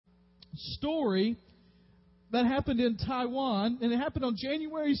story that happened in Taiwan, and it happened on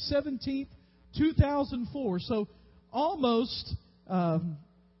January 17th, 2004. So almost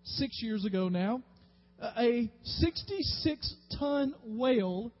 6 years ago now. A 66-ton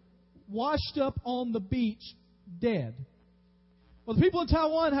whale washed up on the beach dead. Well, the people in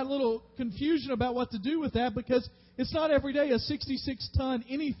Taiwan had a little confusion about what to do with that because it's not every day a 66-ton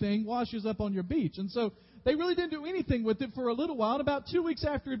anything washes up on your beach. And so they really didn't do anything with it for a little while. And about 2 weeks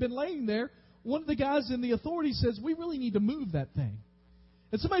after it had been laying there, one of the guys in the authorities says, we really need to move that thing.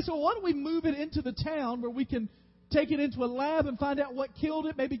 And somebody said, well, why don't we move it into the town where we can take it into a lab and find out what killed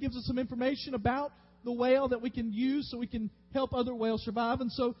it, maybe gives us some information about the whale that we can use so we can help other whales survive.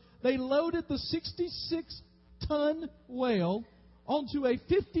 And so they loaded the 66-ton whale onto a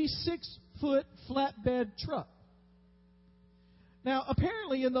 56-foot flatbed truck. Now,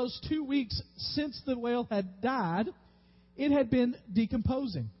 apparently in those 2 weeks since the whale had died, it had been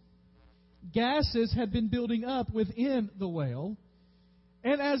decomposing. Gases had been building up within the whale.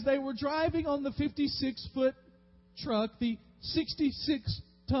 And as they were driving on the 56-foot truck, the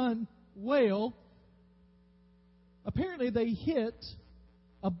 66-ton whale, apparently they hit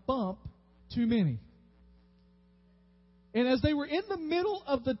a bump too many. And as they were in the middle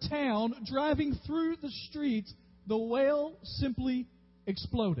of the town, driving through the streets, the whale simply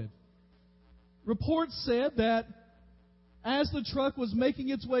exploded. Reports said that as the truck was making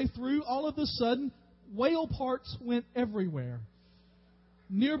its way through, all of a sudden, whale parts went everywhere.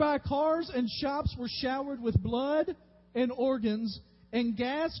 Nearby cars and shops were showered with blood and organs, and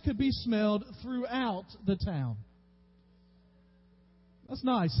gas could be smelled throughout the town. That's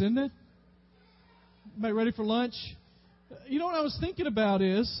nice, isn't it? Everybody ready for lunch? You know what I was thinking about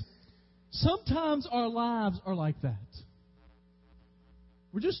is, sometimes our lives are like that.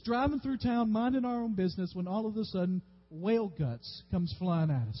 We're just driving through town, minding our own business, when all of a sudden, whale guts comes flying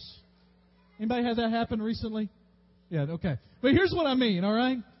at us. Anybody had that happen recently? Yeah, okay. But here's what I mean, all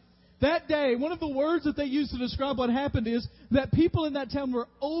right? That day, one of the words that they used to describe what happened is that people in that town were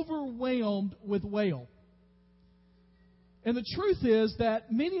overwhelmed with whale. And the truth is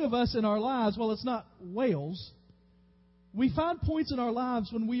that many of us in our lives, well, it's not whales, we find points in our lives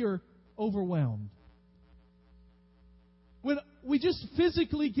when we are overwhelmed. When we just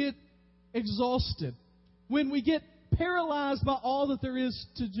physically get exhausted. When we get paralyzed by all that there is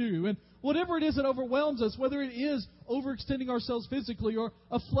to do. And whatever it is that overwhelms us, whether it is overextending ourselves physically or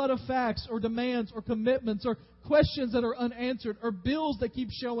a flood of facts or demands or commitments or questions that are unanswered or bills that keep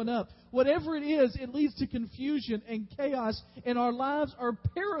showing up, whatever it is, it leads to confusion and chaos, and our lives are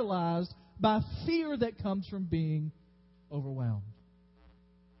paralyzed by fear that comes from being overwhelmed.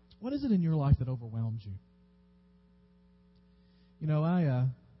 What is it in your life that overwhelms you? You know,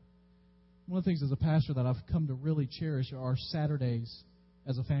 one of the things as a pastor that I've come to really cherish are Saturdays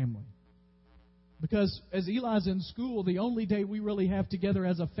as a family. Because as Eli's in school, the only day we really have together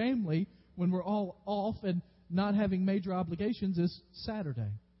as a family when we're all off and not having major obligations is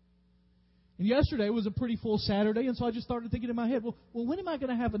Saturday. And yesterday was a pretty full Saturday, and so I just started thinking in my head, well, when am I going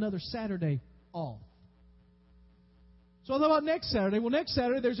to have another Saturday off? So I thought about next Saturday. Well, next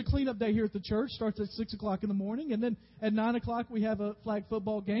Saturday there's a cleanup day here at the church. Starts at 6 o'clock in the morning. And then at 9 o'clock we have a flag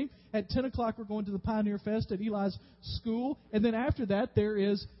football game. At 10 o'clock we're going to the Pioneer Fest at Eli's school. And then after that there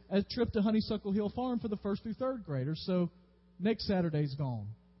is a trip to Honeysuckle Hill Farm for the first through third graders. So next Saturday's gone.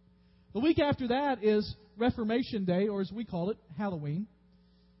 The week after that is Reformation Day, or as we call it, Halloween.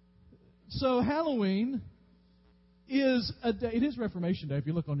 So Halloween is a day. It is Reformation Day if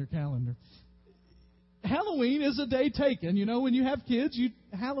you look on your calendar. Halloween is a day taken. You know, when you have kids,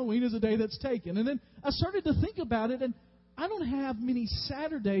 Halloween is a day that's taken. And then I started to think about it, and I don't have many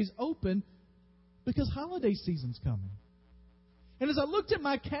Saturdays open because holiday season's coming. And as I looked at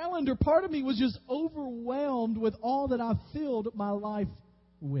my calendar, part of me was just overwhelmed with all that I've filled my life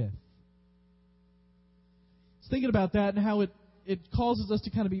with. I was thinking about that and how it causes us to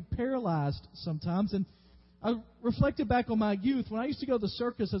kind of be paralyzed sometimes. And I reflected back on my youth. When I used to go to the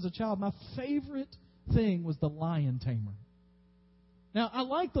circus as a child, my favorite thing was the lion tamer. Now, I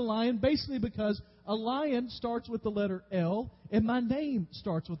like the lion basically because a lion starts with the letter L, and my name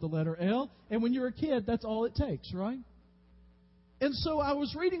starts with the letter L, and when you're a kid, that's all it takes, right? And so I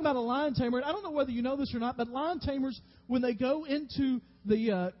was reading about a lion tamer, and I don't know whether you know this or not, but lion tamers, when they go into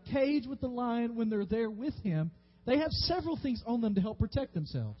the cage with the lion, when they're there with him, they have several things on them to help protect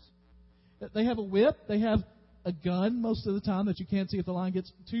themselves. They have a whip, they have a gun most of the time that you can't see if the lion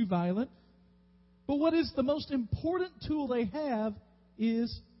gets too violent. But what is the most important tool they have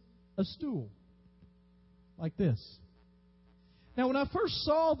is a stool. Like this. Now, when I first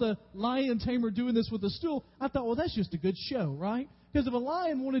saw the lion tamer doing this with a stool, I thought, well, that's just a good show, right? Because if a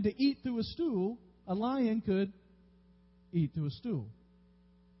lion wanted to eat through a stool, a lion could eat through a stool.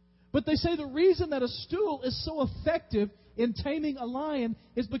 But they say the reason that a stool is so effective in taming a lion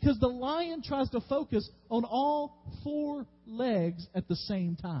is because the lion tries to focus on all 4 legs at the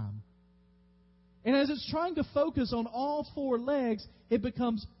same time. And as it's trying to focus on all 4 legs, it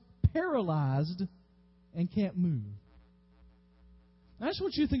becomes paralyzed and can't move. I just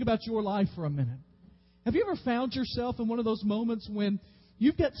want you to think about your life for a minute. Have you ever found yourself in one of those moments when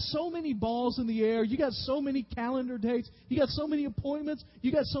you've got so many balls in the air, you got so many calendar dates, you got so many appointments,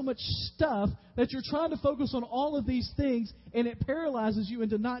 you got so much stuff that you're trying to focus on all of these things, and it paralyzes you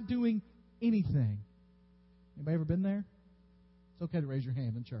into not doing anything? Anybody ever been there? It's okay to raise your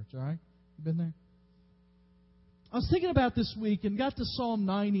hand in church, all right? You been there? I was thinking about this week and got to Psalm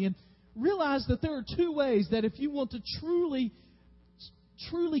 90 and realized that there are 2 ways that if you want to truly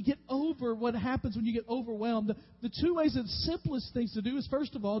get over what happens when you get overwhelmed, the 2 ways, the simplest things to do is,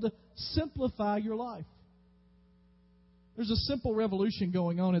 first of all, to simplify your life. There's a simple revolution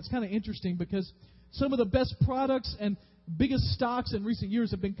going on. It's kind of interesting because some of the best products and biggest stocks in recent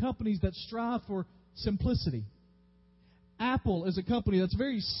years have been companies that strive for simplicity. Apple is a company that's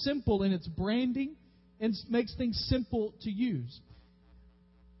very simple in its branding and makes things simple to use.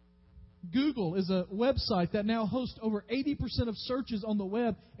 Google is a website that now hosts over 80% of searches on the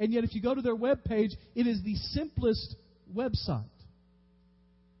web, and yet if you go to their web page, it is the simplest website.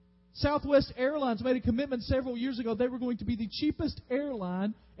 Southwest Airlines made a commitment several years ago they were going to be the cheapest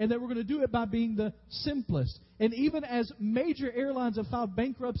airline, and they were going to do it by being the simplest. And even as major airlines have filed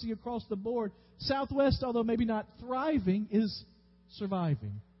bankruptcy across the board, Southwest, although maybe not thriving, is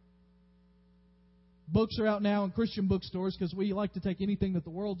surviving. Books are out now in Christian bookstores because we like to take anything that the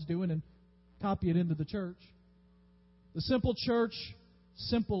world's doing and copy it into the church. The simple church,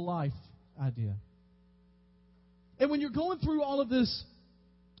 simple life idea. And when you're going through all of this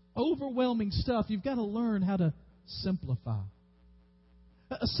overwhelming stuff, you've got to learn how to simplify.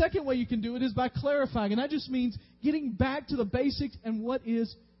 A second way you can do it is by clarifying, and that just means getting back to the basics and what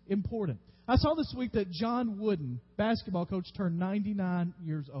is important. I saw this week that John Wooden, basketball coach, turned 99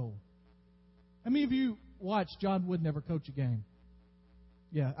 years old. How many of you watched John Wooden ever coach a game?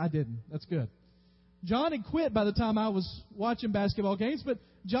 Yeah, I didn't. That's good. John had quit by the time I was watching basketball games, but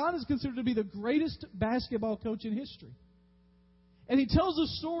John is considered to be the greatest basketball coach in history. And he tells a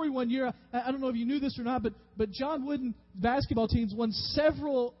story one year. I don't know if you knew this or not, but John Wooden basketball teams won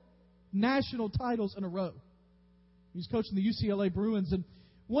several national titles in a row. He was coaching the UCLA Bruins, and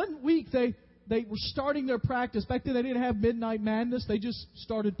one week they were starting their practice. Back then they didn't have Midnight Madness. They just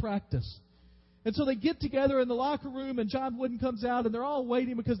started practice. And so they get together in the locker room, and John Wooden comes out, and they're all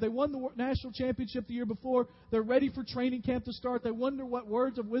waiting because they won the national championship the year before. They're ready for training camp to start. They wonder what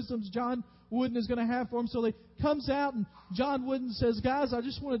words of wisdom John Wooden is going to have for them. So they comes out, and John Wooden says, "Guys, I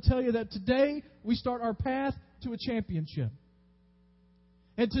just want to tell you that today we start our path to a championship.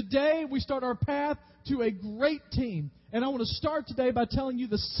 And today we start our path to a great team. And I want to start today by telling you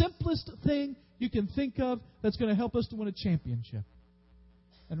the simplest thing you can think of that's going to help us to win a championship."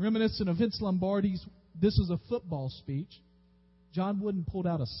 And reminiscent of Vince Lombardi's "This is a football" speech, John Wooden pulled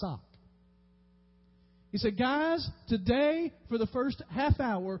out a sock. He said, "Guys, today, for the first half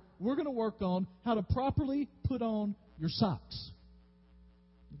hour, we're going to work on how to properly put on your socks."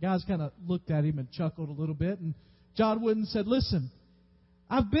 The guys kind of looked at him and chuckled a little bit. And John Wooden said, "Listen,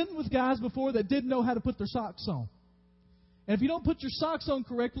 I've been with guys before that didn't know how to put their socks on. And if you don't put your socks on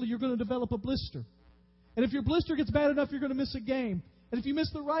correctly, you're going to develop a blister. And if your blister gets bad enough, you're going to miss a game. And if you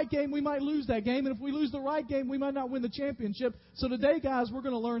miss the right game, we might lose that game. And if we lose the right game, we might not win the championship. So today, guys, we're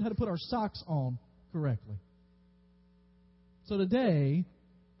going to learn how to put our socks on correctly." So today,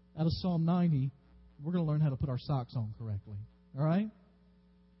 out of Psalm 90, we're going to learn how to put our socks on correctly. All right?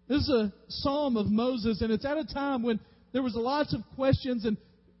 This is a psalm of Moses, and it's at a time when there was lots of questions and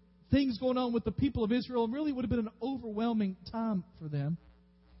things going on with the people of Israel, and really would have been an overwhelming time for them.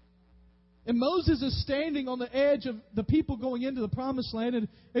 And Moses is standing on the edge of the people going into the Promised Land. And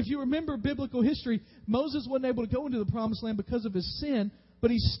if you remember biblical history, Moses wasn't able to go into the Promised Land because of his sin, but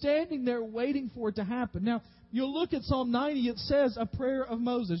he's standing there waiting for it to happen. Now, you'll look at Psalm 90, it says a prayer of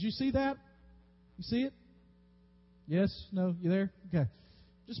Moses. You see that? You see it? Yes? No? You there? Okay.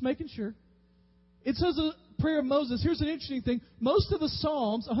 Just making sure. It says a prayer of Moses. Here's an interesting thing. Most of the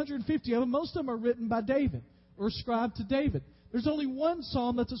Psalms, 150 of them, most of them are written by David or ascribed to David. There's only one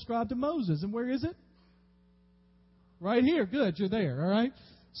psalm that's ascribed to Moses. And where is it? Right here. Good. You're there. All right.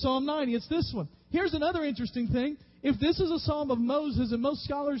 Psalm 90. It's this one. Here's another interesting thing. if this is a psalm of Moses, and most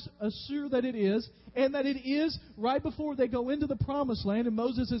scholars assure that it is, and that it is right before they go into the promised land, and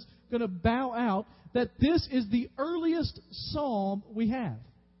Moses is going to bow out, that this is the earliest psalm we have.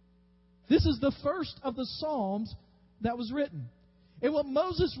 This is the first of the psalms that was written. And what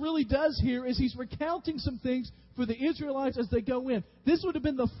Moses really does here is he's recounting some things for the Israelites as they go in. This would have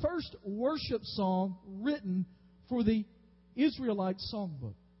been the first worship song written for the Israelite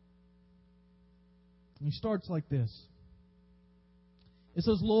songbook. And he starts like this. It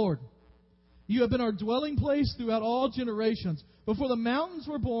says, Lord, you have been our dwelling place throughout all generations. Before the mountains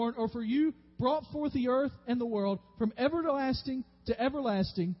were born, or for you brought forth the earth and the world, from everlasting to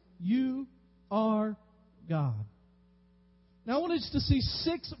everlasting, you are God. Now, I want us to see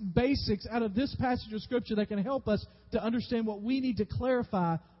 6 basics out of this passage of Scripture that can help us to understand what we need to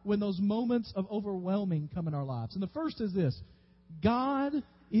clarify when those moments of overwhelming come in our lives. And the first is this: God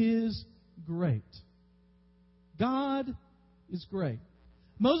is great. God is great.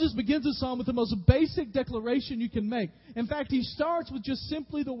 Moses begins the psalm with the most basic declaration you can make. In fact, he starts with just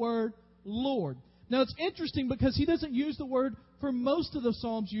simply the word Lord. Now, it's interesting because he doesn't use the word for most of the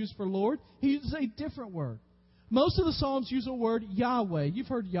psalms used for Lord. He uses a different word. Most of the psalms use a word Yahweh. You've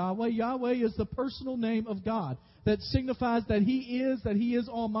heard Yahweh. Yahweh is the personal name of God that signifies that He is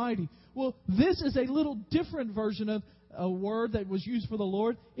Almighty. Well, this is a little different version of a word that was used for the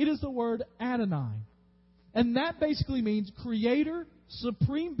Lord. It is the word Adonai. And that basically means Creator,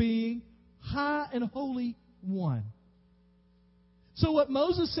 Supreme Being, High and Holy One. So what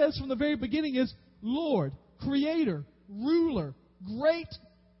Moses says from the very beginning is Lord, Creator, Ruler, Great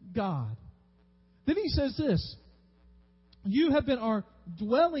God. Then he says this: you have been our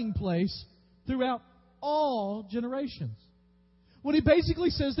dwelling place throughout all generations. What he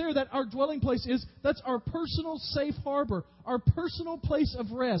basically says there, that our dwelling place is, that's our personal safe harbor, our personal place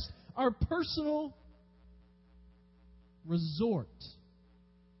of rest, our personal resort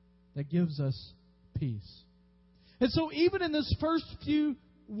that gives us peace. And so even in this first few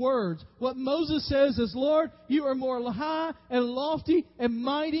words, what Moses says is, Lord, you are more high and lofty and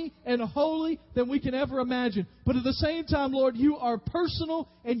mighty and holy than we can ever imagine. But at the same time, Lord, you are personal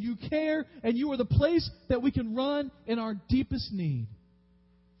and you care, and you are the place that we can run in our deepest need.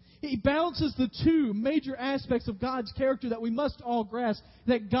 He balances the 2 major aspects of God's character that we must all grasp: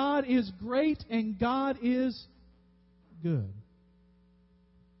 that God is great and God is good.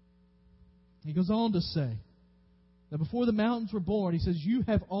 He goes on to say that before the mountains were born, he says, you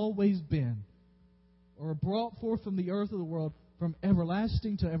have always been, or brought forth from the earth of the world, from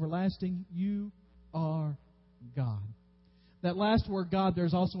everlasting to everlasting, you are God. That last word, God, there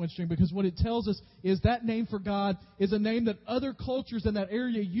is also interesting, because what it tells us is that name for God is a name that other cultures in that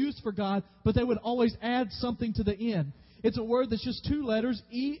area used for God, but they would always add something to the end. It's a word that's just 2 letters,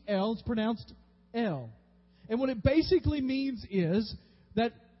 E-L, it's pronounced L. And what it basically means is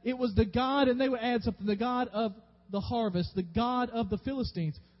that it was the God, and they would add something, the God of the harvest, the God of the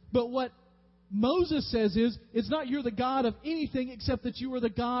Philistines. But what Moses says is, it's not you're the God of anything except that you are the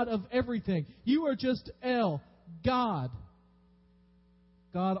God of everything. You are just El, God.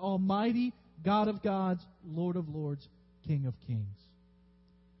 God Almighty, God of gods, Lord of lords, King of kings.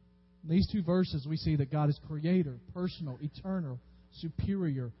 In these 2 verses, we see that God is Creator, personal, eternal,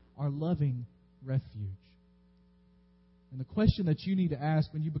 superior, our loving refuge. And the question that you need to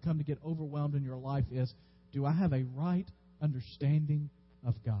ask when you become to get overwhelmed in your life is, do I have a right understanding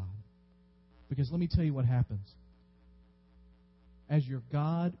of God? Because let me tell you what happens. As your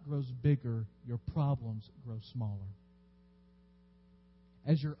God grows bigger, your problems grow smaller.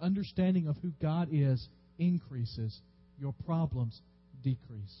 As your understanding of who God is increases, your problems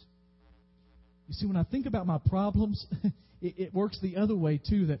decrease. You see, when I think about my problems, it works the other way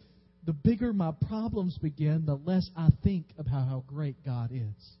too, that the bigger my problems begin, the less I think about how great God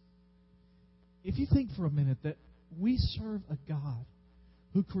is. If you think for a minute that we serve a God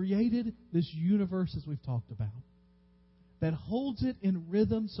who created this universe, as we've talked about, that holds it in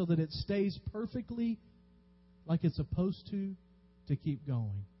rhythm so that it stays perfectly like it's supposed to keep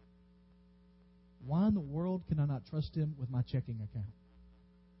going, why in the world can I not trust Him with my checking account?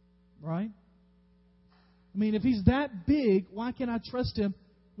 Right? I mean, if He's that big, why can't I trust Him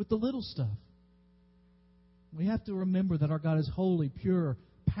with the little stuff? We have to remember that our God is holy, pure,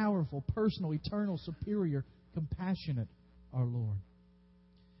 powerful, personal, eternal, superior, compassionate, our Lord.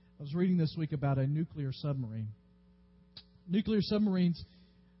 I was reading this week about a nuclear submarine. Nuclear submarines,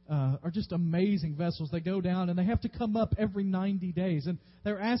 are just amazing vessels. They go down and they have to come up every 90 days. And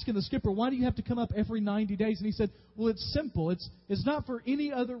they're asking the skipper, why do you have to come up every 90 days? And he said, well, it's simple. It's not for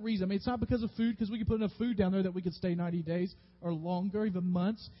any other reason. I mean, it's not because of food, because we could put enough food down there that we could stay 90 days or longer, even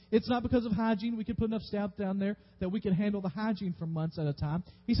months. It's not because of hygiene. We could put enough staff down there that we could handle the hygiene for months at a time.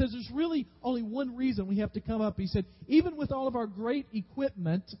 He says there's really only one reason we have to come up. He said, even with all of our great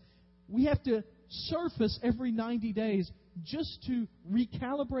equipment, we have to surface every 90 days just to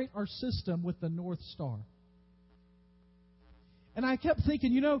recalibrate our system with the North Star. And I kept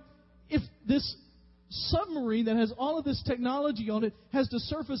thinking, if this submarine that has all of this technology on it has to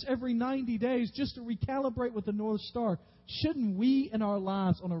surface every 90 days just to recalibrate with the North Star, shouldn't we in our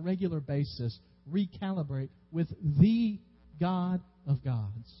lives on a regular basis recalibrate with the God of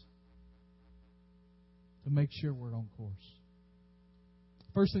gods to make sure we're on course?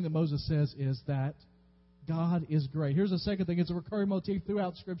 First thing that Moses says is that God is great. Here's a second thing. It's a recurring motif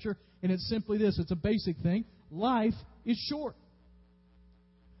throughout Scripture, and it's simply this. It's a basic thing. Life is short.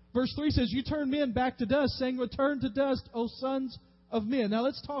 Verse 3 says, you turn men back to dust, saying, return to dust, O sons of men. Now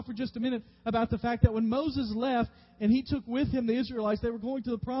let's talk for just a minute about the fact that when Moses left and he took with him the Israelites, they were going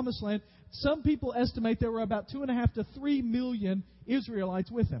to the Promised Land. Some people estimate there were about 2.5 to 3 million Israelites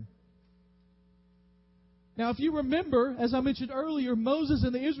with him. Now, if you remember, as I mentioned earlier, Moses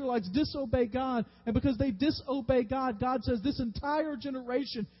and the Israelites disobey God. And because they disobey God, God says this entire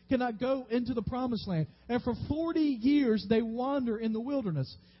generation cannot go into the Promised Land. And for 40 years, they wander in the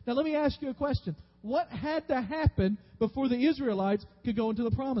wilderness. Now, let me ask you a question. What had to happen before the Israelites could go into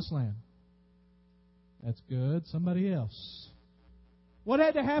the Promised Land? That's good. Somebody else. What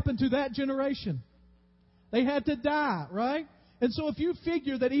had to happen to that generation? They had to die, right? And so if you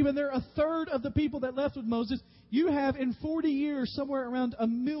figure that even there are a third of the people that left with Moses, you have in 40 years somewhere around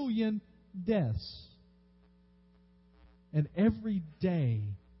 1 million deaths. And every day,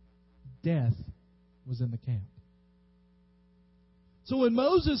 death was in the camp. So when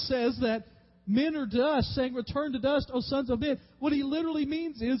Moses says that men are dust, saying, return to dust, O sons of men, what he literally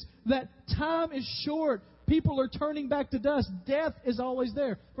means is that time is short. People are turning back to dust. Death is always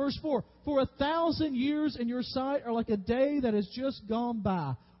there. Verse 4, for 1,000 years in your sight are like a day that has just gone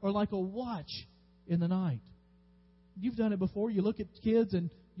by, or like a watch in the night. You've done it before. You look at kids and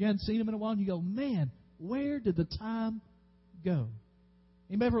you haven't seen them in a while, and you go, man, where did the time go?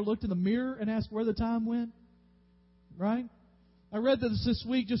 Anybody ever looked in the mirror and asked where the time went? Right? I read this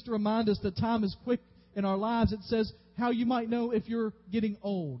week just to remind us that time is quick in our lives. It says how you might know if you're getting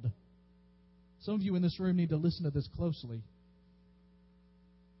old. Some of you in this room need to listen to this closely.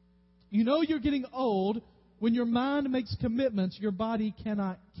 You know you're getting old when your mind makes commitments your body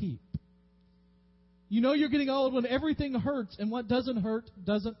cannot keep. You know you're getting old when everything hurts and what doesn't hurt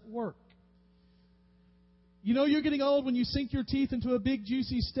doesn't work. You know you're getting old when you sink your teeth into a big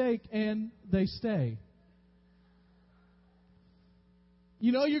juicy steak and they stay.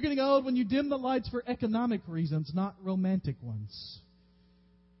 You know you're getting old when you dim the lights for economic reasons, not romantic ones.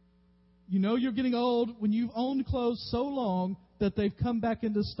 You know you're getting old when you've owned clothes so long that they've come back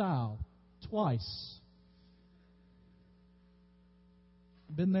into style. Twice.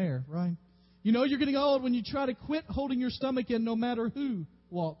 Been there, right? You know you're getting old when you try to quit holding your stomach in no matter who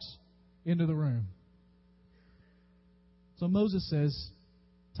walks into the room. So Moses says,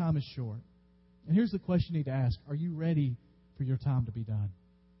 time is short. And here's the question you need to ask. Are you ready for your time to be done?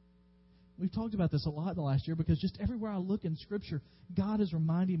 We've talked about this a lot in the last year because just everywhere I look in Scripture, God is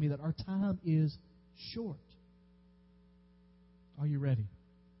reminding me that our time is short. Are you ready?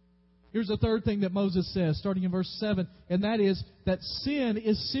 Here's the third thing that Moses says, starting in verse 7, and that is that sin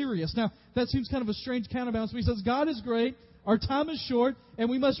is serious. Now, that seems kind of a strange counterbalance. But he says, God is great, our time is short, and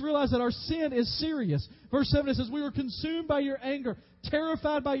we must realize that our sin is serious. Verse 7, it says, we were consumed by your anger,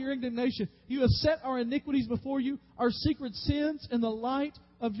 terrified by your indignation. You have set our iniquities before you, our secret sins in the light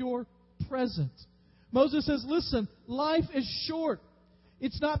of your presence. Moses says, listen, life is short.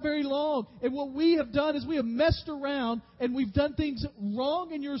 It's not very long. And what we have done is we have messed around and we've done things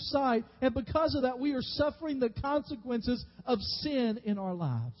wrong in your sight. And because of that, we are suffering the consequences of sin in our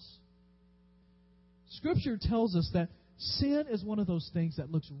lives. Scripture tells us that sin is one of those things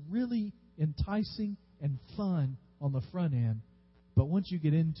that looks really enticing and fun on the front end. But once you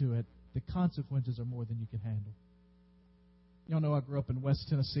get into it, the consequences are more than you can handle. Y'all know I grew up in West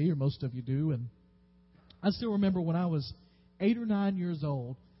Tennessee, or most of you do, and I still remember when I was 8 or 9 years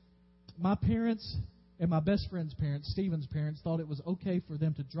old, my parents and my best friend's parents, Stephen's parents, thought it was okay for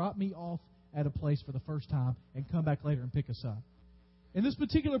them to drop me off at a place for the first time and come back later and pick us up. And this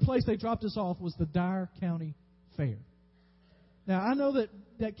particular place they dropped us off was the Dyer County Fair. Now, I know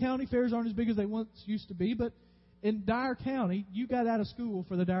that county fairs aren't as big as they once used to be, but in Dyer County, you got out of school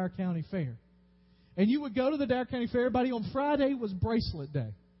for the Dyer County Fair. And you would go to the Dyer County Fair, buddy. On Friday was Bracelet Day.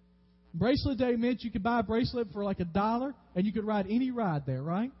 Bracelet Day meant you could buy a bracelet for like $1, and you could ride any ride there,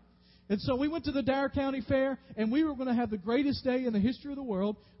 right? And so we went to the Dyer County Fair, and we were going to have the greatest day in the history of the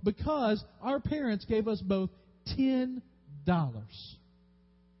world because our parents gave us both $10. That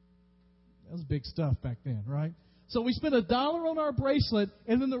was big stuff back then, right? So we spent $1 on our bracelet,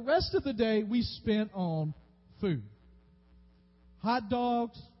 and then the rest of the day we spent on food. Hot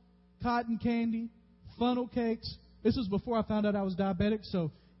dogs, cotton candy, funnel cakes. This was before I found out I was diabetic,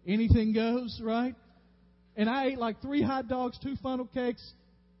 so anything goes, right? And I ate like 3 hot dogs, 2 funnel cakes,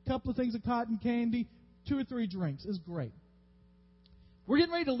 a couple of things of cotton candy, 2 or 3 drinks. It's great. We're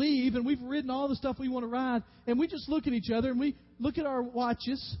getting ready to leave, and we've ridden all the stuff we want to ride, and we just look at each other, and we look at our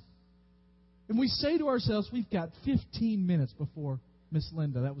watches, and we say to ourselves, we've got 15 minutes before Miss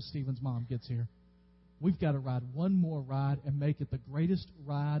Linda, that was Stephen's mom, gets here. We've got to ride one more ride and make it the greatest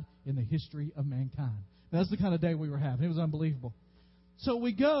ride in the history of mankind. That's the kind of day we were having. It was unbelievable. So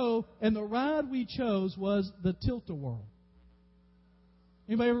we go, and the ride we chose was the Tilt-A-Whirl.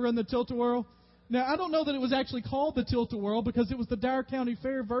 Anybody ever run the Tilt-A-Whirl? Now, I don't know that it was actually called the Tilt-A-Whirl because it was the Dyer County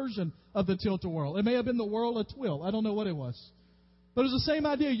Fair version of the Tilt-A-Whirl. It may have been the Whirl of Twill. I don't know what it was. But it was the same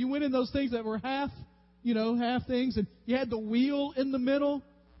idea. You went in those things that were half things, and you had the wheel in the middle.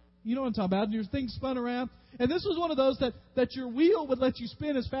 You know what I'm talking about. And your thing spun around. And this was one of those that your wheel would let you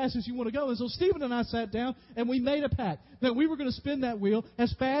spin as fast as you want to go. And so Stephen and I sat down, and we made a pact that we were going to spin that wheel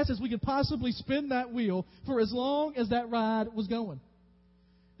as fast as we could possibly spin that wheel for as long as that ride was going.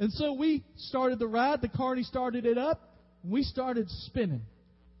 And so we started the ride. The carny started it up. We started spinning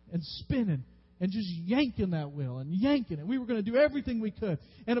and spinning and just yanking that wheel and yanking it. We were going to do everything we could.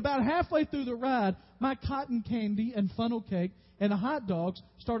 And about halfway through the ride, my cotton candy and funnel cake and the hot dogs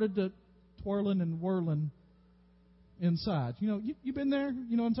started to twirling and whirling inside. You know, you been there?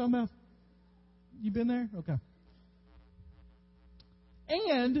 You know what I'm talking about? You been there? Okay.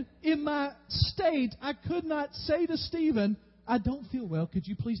 And in my state, I could not say to Stephen, I don't feel well. Could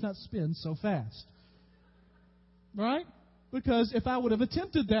you please not spin so fast? Right? Because if I would have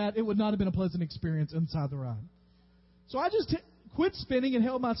attempted that, it would not have been a pleasant experience inside the ride. So I just quit spinning and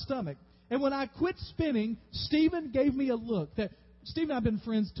held my stomach. And when I quit spinning, Stephen gave me a look. That Stephen and I have been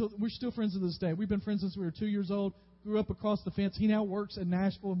friends. We're still friends to this day. We've been friends since we were 2 years old. Grew up across the fence. He now works in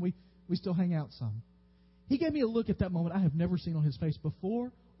Nashville, and we still hang out some. He gave me a look at that moment I have never seen on his face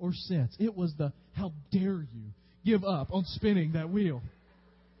before or since. It was the, how dare you give up on spinning that wheel.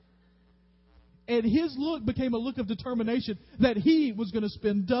 And his look became a look of determination that he was going to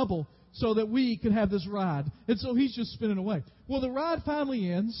spin double so that we could have this ride. And so he's just spinning away. Well, the ride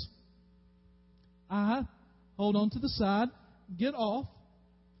finally ends. I hold on to the side, get off,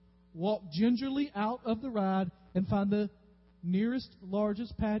 walk gingerly out of the ride, and find the nearest,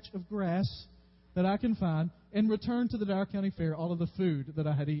 largest patch of grass that I can find, and return to the Dyer County Fair all of the food that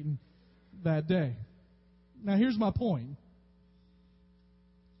I had eaten that day. Now, here's my point.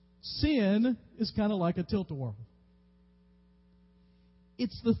 Sin is kind of like a Tilt-A-Whirl.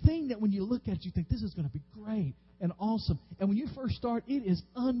 It's the thing that when you look at it, you think, this is going to be great and awesome. And when you first start, it is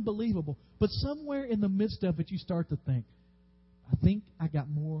unbelievable. But somewhere in the midst of it, you start to think, I think I got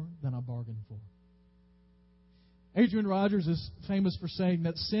more than I bargained for. Adrian Rogers is famous for saying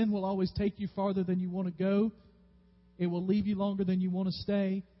that sin will always take you farther than you want to go. It will leave you longer than you want to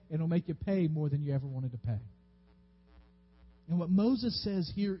stay. And it'll make you pay more than you ever wanted to pay. And what Moses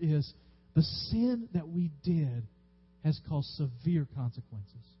says here is the sin that we did has caused severe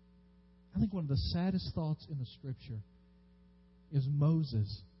consequences. I think one of the saddest thoughts in the Scripture is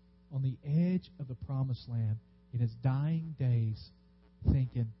Moses on the edge of the Promised Land in his dying days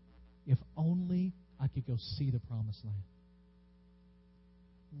thinking, if only I could go see the Promised Land.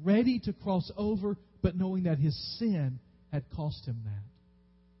 Ready to cross over, but knowing that his sin had cost him that.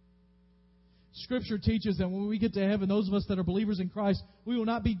 Scripture teaches that when we get to heaven, those of us that are believers in Christ, we will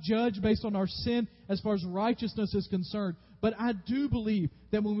not be judged based on our sin as far as righteousness is concerned. But I do believe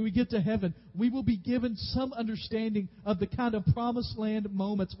that when we get to heaven, we will be given some understanding of the kind of promised land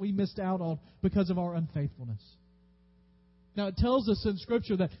moments we missed out on because of our unfaithfulness. Now, it tells us in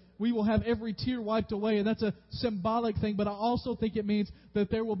Scripture that we will have every tear wiped away, and that's a symbolic thing, but I also think it means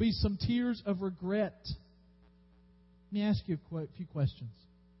that there will be some tears of regret. Let me ask you a few questions.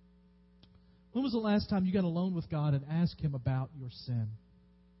 When was the last time you got alone with God and asked Him about your sin?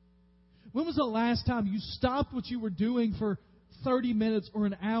 When was the last time you stopped what you were doing for 30 minutes or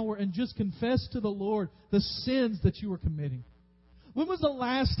an hour and just confessed to the Lord the sins that you were committing? When was the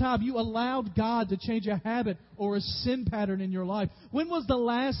last time you allowed God to change a habit or a sin pattern in your life? When was the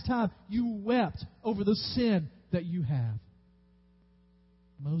last time you wept over the sin that you have.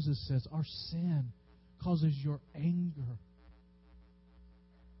 Moses says, our sin causes your anger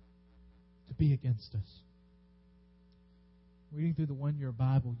to be against us. Reading through the one-year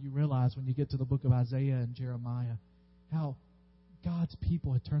Bible, you realize when you get to the book of Isaiah and Jeremiah how God's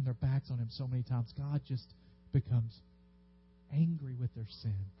people had turned their backs on Him so many times. God just becomes angry with their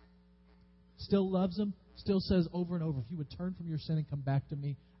sin. Still loves them, still says over and over, if you would turn from your sin and come back to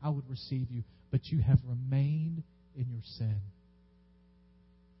me, I would receive you. But you have remained in your sin.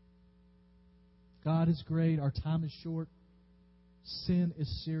 God is great. Our time is short. Sin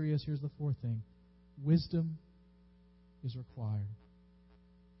is serious. Here's the fourth thing. Wisdom is required.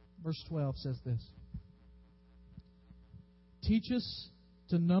 Verse 12 says this. Teach us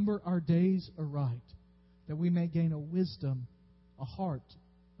to number our days aright, that we may gain a heart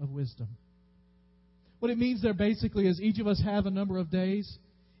of wisdom. What it means there basically is each of us have a number of days.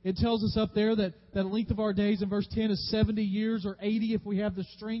 It tells us up there that the length of our days in verse 10 is 70 years or 80 if we have the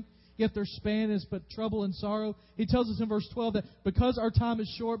strength. Yet their span is but trouble and sorrow. He tells us in verse 12 that because our time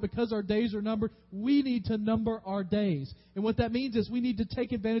is short, because our days are numbered, we need to number our days. And what that means is we need to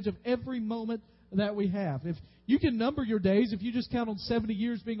take advantage of every moment that we have. If you can number your days, if you just count on 70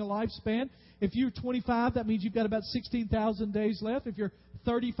 years being a lifespan, if you're 25, that means you've got about 16,000 days left. If you're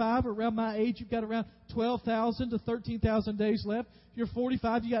 35 or around my age, you've got around 12,000 to 13,000 days left. If you're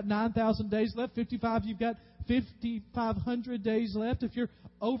 45, you've got 9,000 days left. 55, you've got 5,500 days left. If you're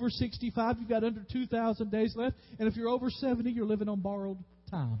over 65, you've got under 2,000 days left. And if you're over 70, you're living on borrowed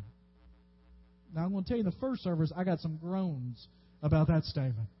time. Now, I'm going to tell you in the first service, I got some groans about that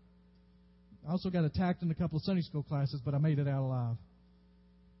statement. I also got attacked in a couple of Sunday school classes, but I made it out alive.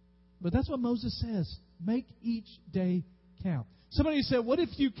 But that's what Moses says. Make each day count. Somebody said, what if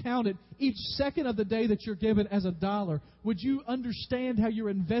you counted each second of the day that you're given as $1? Would you understand how you're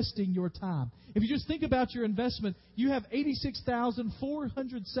investing your time? If you just think about your investment, you have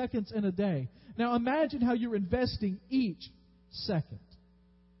 86,400 seconds in a day. Now imagine how you're investing each second.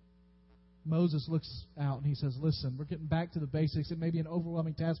 Moses looks out and he says, listen, we're getting back to the basics. It may be an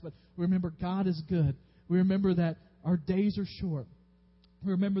overwhelming task, but remember God is good. We remember that our days are short.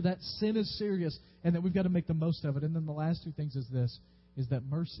 We remember that sin is serious and that we've got to make the most of it. And then the last two things is this, is that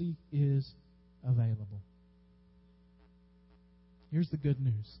mercy is available. Here's the good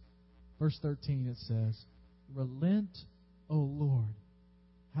news. Verse 13 it says, relent, O Lord.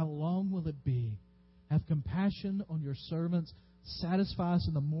 How long will it be? Have compassion on your servants. Satisfy us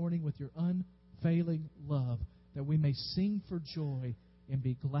in the morning with your unfailing love, that we may sing for joy and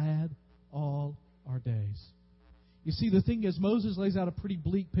be glad all our days. You see, the thing is, Moses lays out a pretty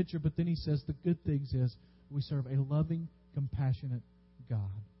bleak picture, but then he says the good things is we serve a loving, compassionate God.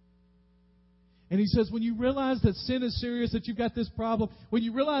 And he says, when you realize that sin is serious, that you've got this problem, when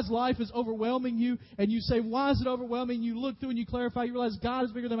you realize life is overwhelming you, and you say, why is it overwhelming? You look through and you clarify, you realize God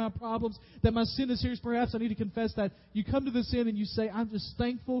is bigger than my problems, that my sin is serious, perhaps I need to confess that. You come to this end and you say, I'm just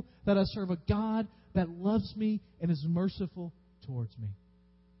thankful that I serve a God that loves me and is merciful towards me.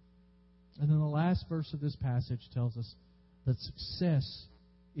 And then the last verse of this passage tells us that success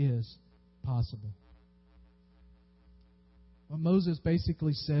is possible. What Moses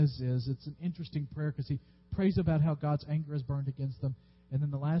basically says is, it's an interesting prayer because he prays about how God's anger has burned against them. And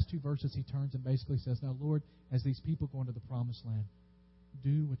then the last two verses he turns and basically says, now Lord, as these people go into the promised land,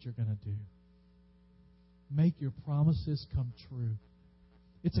 do what you're going to do. Make your promises come true.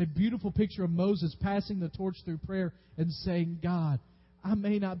 It's a beautiful picture of Moses passing the torch through prayer and saying, God, I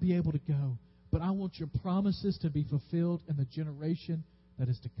may not be able to go, but I want your promises to be fulfilled in the generation that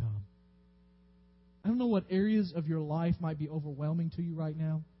is to come. I don't know what areas of your life might be overwhelming to you right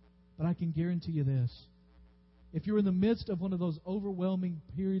now, but I can guarantee you this. If you're in the midst of one of those overwhelming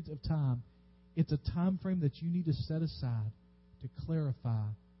periods of time, it's a time frame that you need to set aside to clarify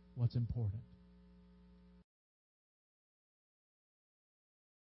what's important.